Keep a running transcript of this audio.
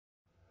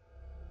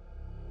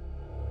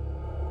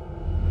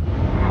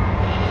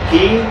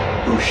He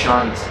who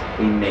shan't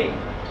be named.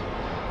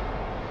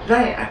 Did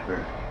I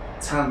ever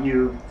tell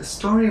you the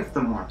story of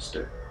the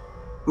monster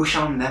who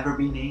shall never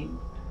be named?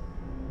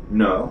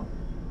 No?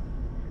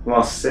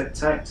 Well, sit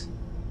tight.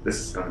 This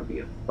is going to be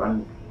a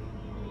fun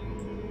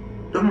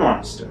one. The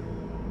monster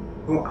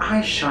who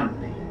I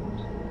shan't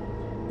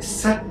name is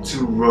said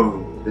to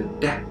roam the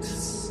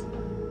depths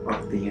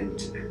of the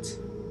internet.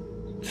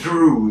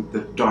 Through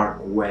the dark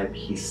web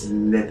he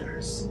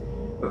slithers,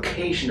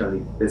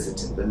 occasionally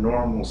visiting the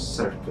normal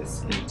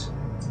surface internet.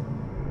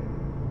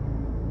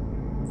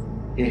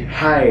 He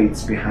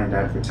hides behind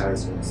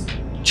advertisements,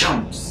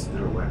 jumps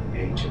through web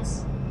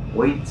pages,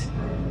 waiting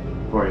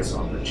for his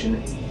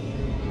opportunity.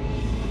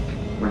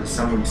 When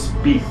someone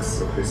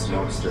speaks of this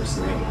monster's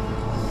name,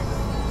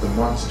 the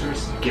monster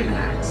is given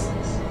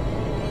access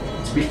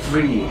to be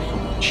free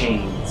from the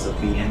chains of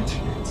the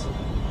internet.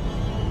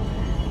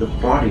 The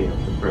body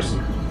of the person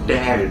who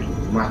dared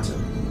mutter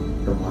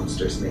the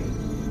monster's name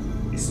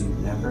is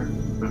never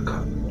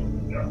recovered.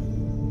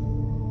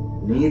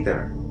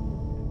 Neither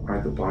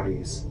are the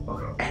bodies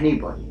of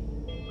anybody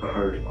who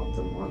heard of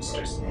the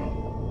monster's name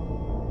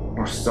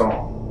or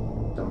saw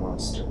the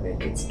monster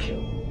make its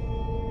kill.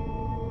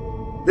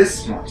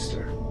 This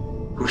monster,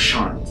 who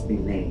shan't be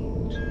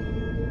named,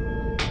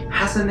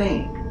 has a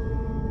name.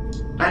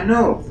 I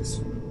know of this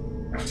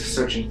one after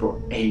searching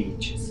for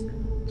ages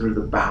through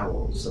the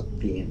bowels of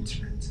the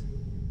internet.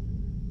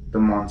 The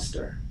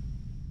monster,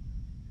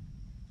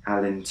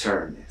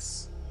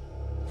 Alinternis.